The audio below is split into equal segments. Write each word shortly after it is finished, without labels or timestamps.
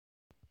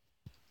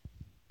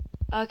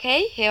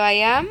Okay, here I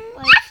am.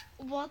 Like,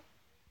 what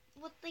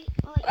the,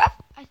 like,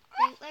 I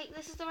think, like,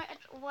 this is the right,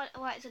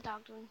 what is a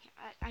dog doing here?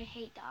 I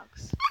hate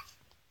dogs.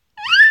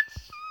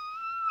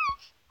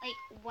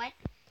 Like, what?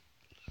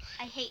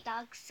 I hate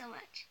dogs so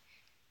much.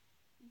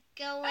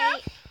 Go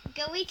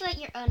away to, like,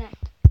 your owner.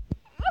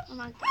 Oh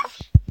my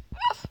gosh.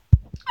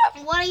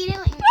 What are you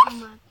doing? Oh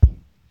my.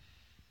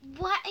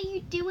 What are you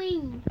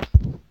doing?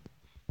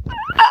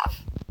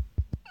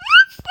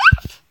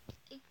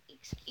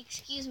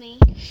 Excuse me.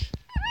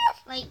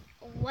 Like,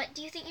 what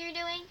do you think you're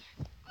doing?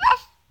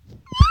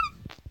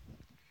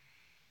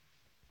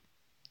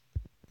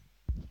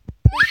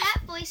 Is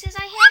that voices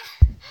I hear?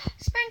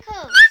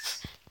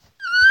 Sprinkles!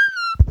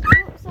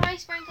 Oh, sorry,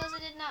 Sprinkles, I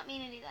did not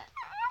mean any of that.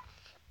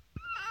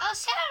 Oh,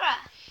 Sarah!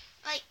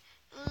 Like,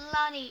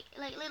 Lottie,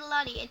 like, little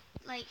Lottie,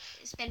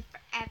 it's been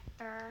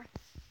forever.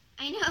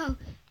 I know.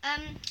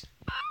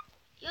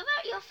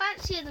 You're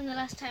fancier than the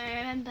last time I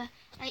remember.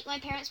 Like, my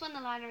parents won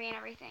the lottery and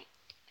everything.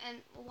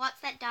 And what's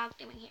that dog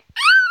doing here?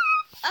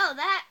 Oh,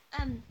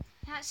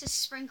 that's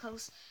just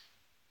Sprinkles.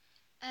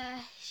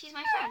 She's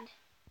my friend.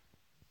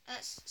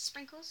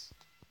 Sprinkles?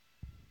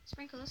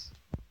 Sprinkles?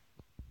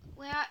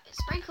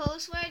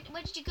 Sprinkles,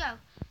 where did you go?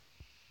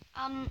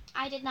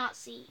 I did not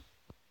see.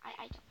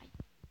 I don't.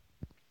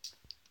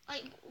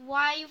 Like,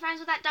 why are you friends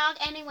with that dog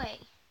anyway?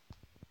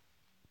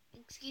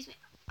 Excuse me.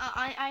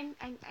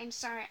 I'm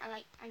sorry.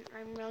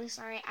 I'm really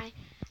sorry. I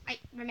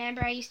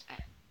remember I used to,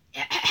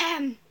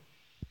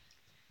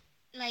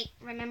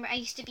 remember I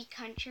used to be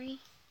country.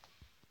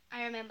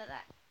 I remember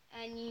that.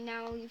 And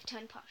you've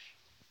turned posh.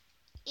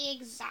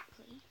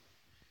 Exactly.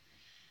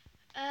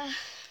 Oh,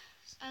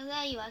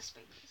 there you are,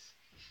 Sprinkles.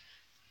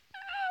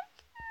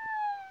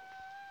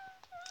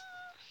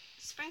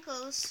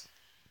 Sprinkles.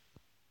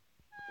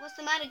 What's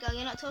the matter, girl?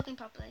 You're not talking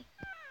properly.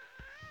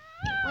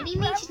 What do you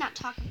mean she's not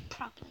talking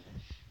properly?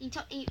 You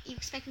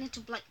expecting her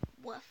to, like,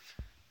 woof?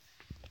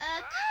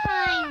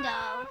 Kind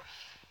of.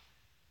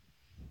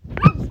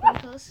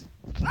 Sprinkles.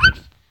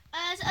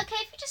 Is it okay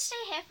if you just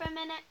stay here for a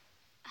minute?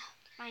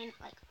 Fine,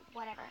 like,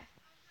 whatever.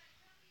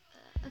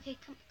 Okay,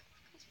 come,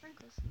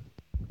 Sprinkles.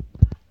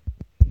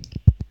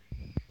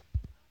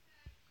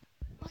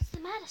 What's the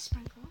matter,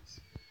 Sprinkles?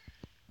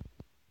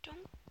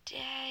 Don't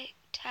dare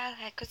tell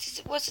her, because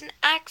it was an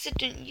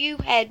accident. You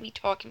heard me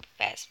talk in the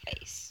first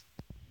place.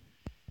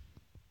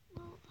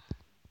 Well,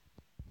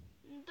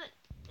 but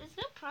there's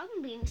no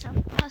problem being self.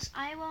 Plus,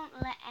 I won't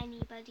let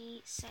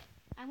anybody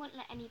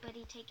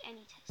take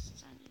any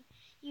tests on you.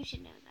 You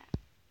should know that.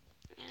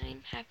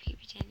 I'm happy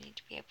pretending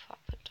to be a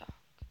proper dog.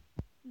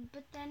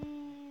 But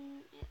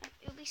then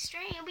it'll be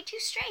strange. It'll be too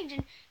strange,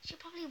 and she'll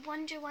probably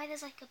wonder why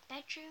there's like a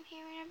bedroom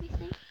here and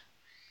everything.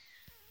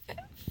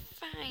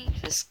 Fine,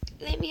 just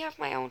let me have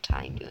my own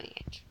time doing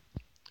it.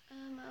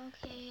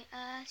 Okay.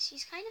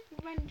 She's kind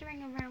of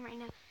wandering around right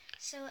now.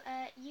 So,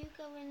 you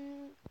go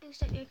and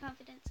boost up your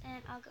confidence,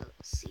 and I'll go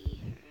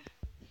see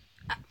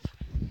her.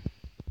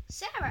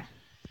 Sarah.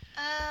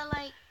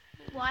 Like,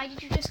 why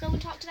did you just go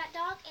and talk to that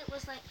dog?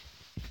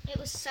 It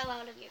was so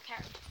out of your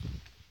character.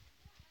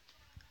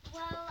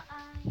 Well,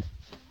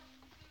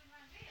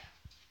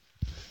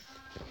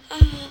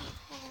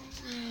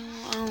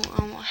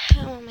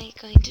 how am I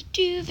going to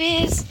do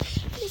this?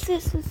 This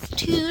is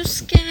too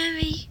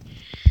scary.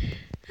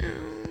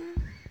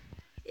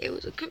 It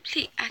was a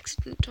complete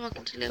accident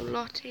talking to little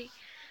Lottie.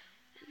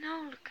 And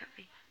now look at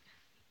me.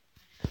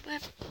 We're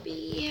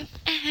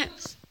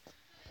BFFs.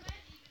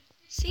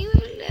 See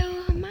with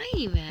little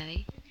Hermione,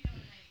 really.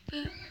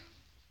 But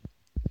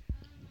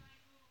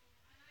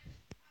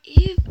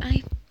if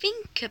I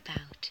think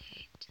about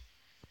it,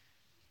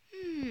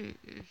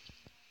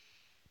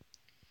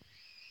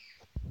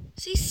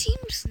 she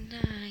seems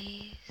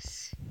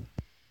nice.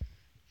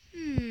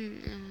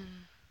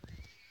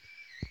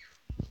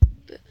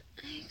 But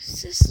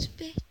it's just a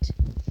bit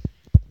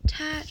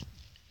tad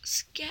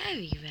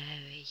scary,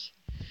 really.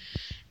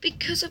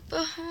 Because of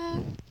the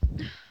whole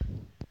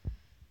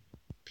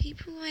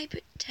people might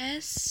put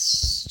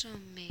tests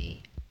on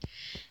me.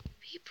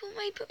 People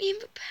might put me in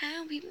the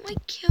pound. People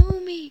might kill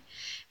me.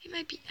 They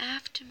might be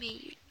after me.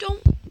 You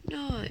don't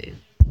know.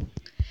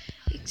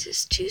 It's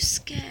just too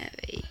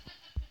scary.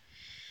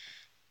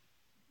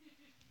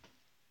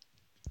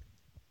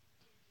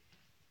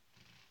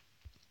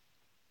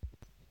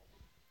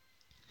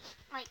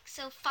 like,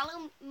 so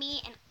follow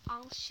me, and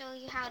I'll show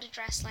you how to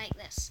dress like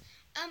this.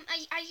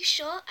 Are you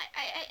sure?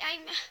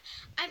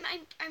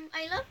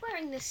 I love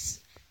wearing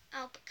this.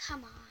 Oh, but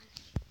come on.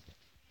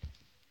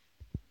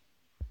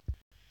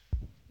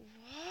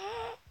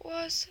 What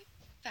was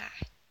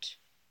that?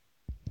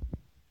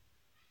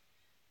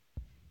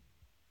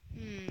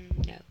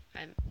 No,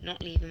 I'm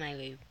not leaving my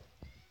room.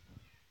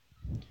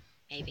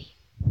 Maybe.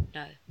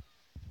 No.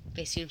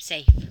 This room's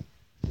safe.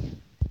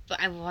 But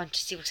I want to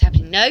see what's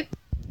happening. No.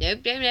 No.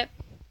 No. No.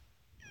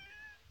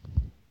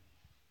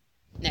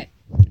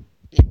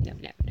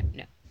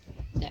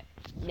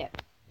 No.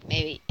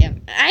 Maybe.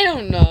 I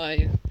don't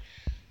know.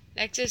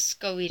 Let's just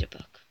go read a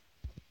book.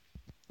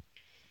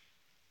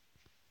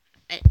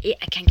 I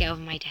can't get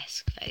over my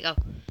desk. There you go.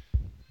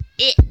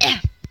 There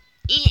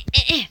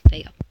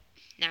you go.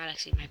 Now I'll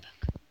actually read my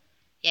book.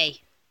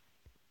 Yay.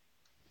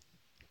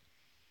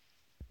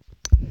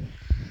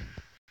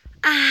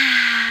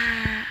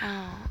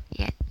 Oh,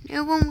 yeah,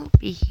 no one will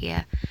be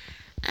here.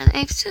 And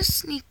I've just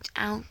sneaked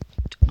out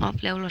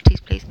of little Lottie's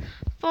place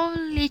for a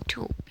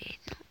little bit,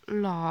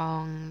 not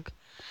long.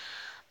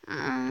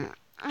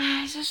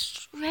 I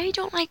just really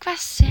don't like that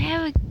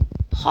Sarah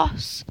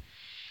boss.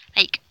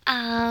 Like,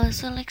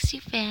 so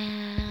Lexi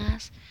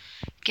Fast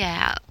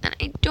girl. And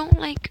I don't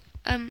like,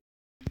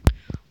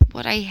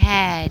 what I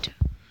had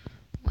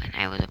when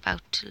I was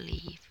about to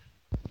leave.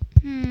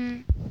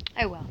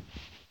 Oh well.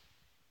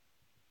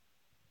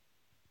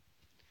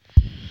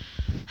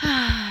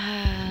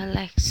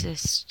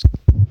 Alexis.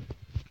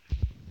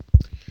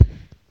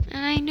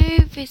 And I know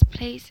this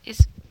place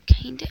is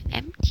kinda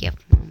empty at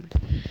the moment.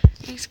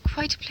 It's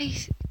quite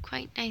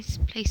nice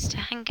place to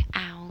hang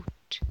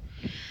out.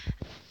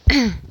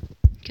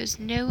 Because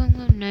no one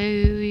will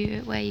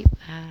know where you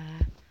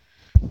are.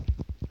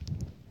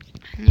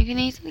 And you can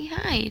easily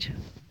hide.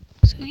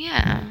 So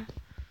yeah.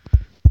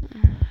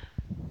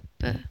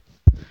 But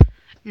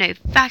no,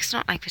 that's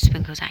not like the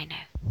sprinkles I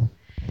know.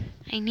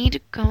 I need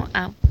to go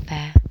out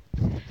there.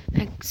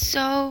 Like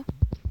so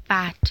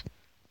fat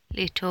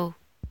little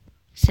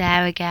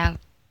Sarah girl.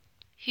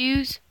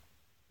 Who's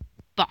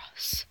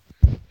boss?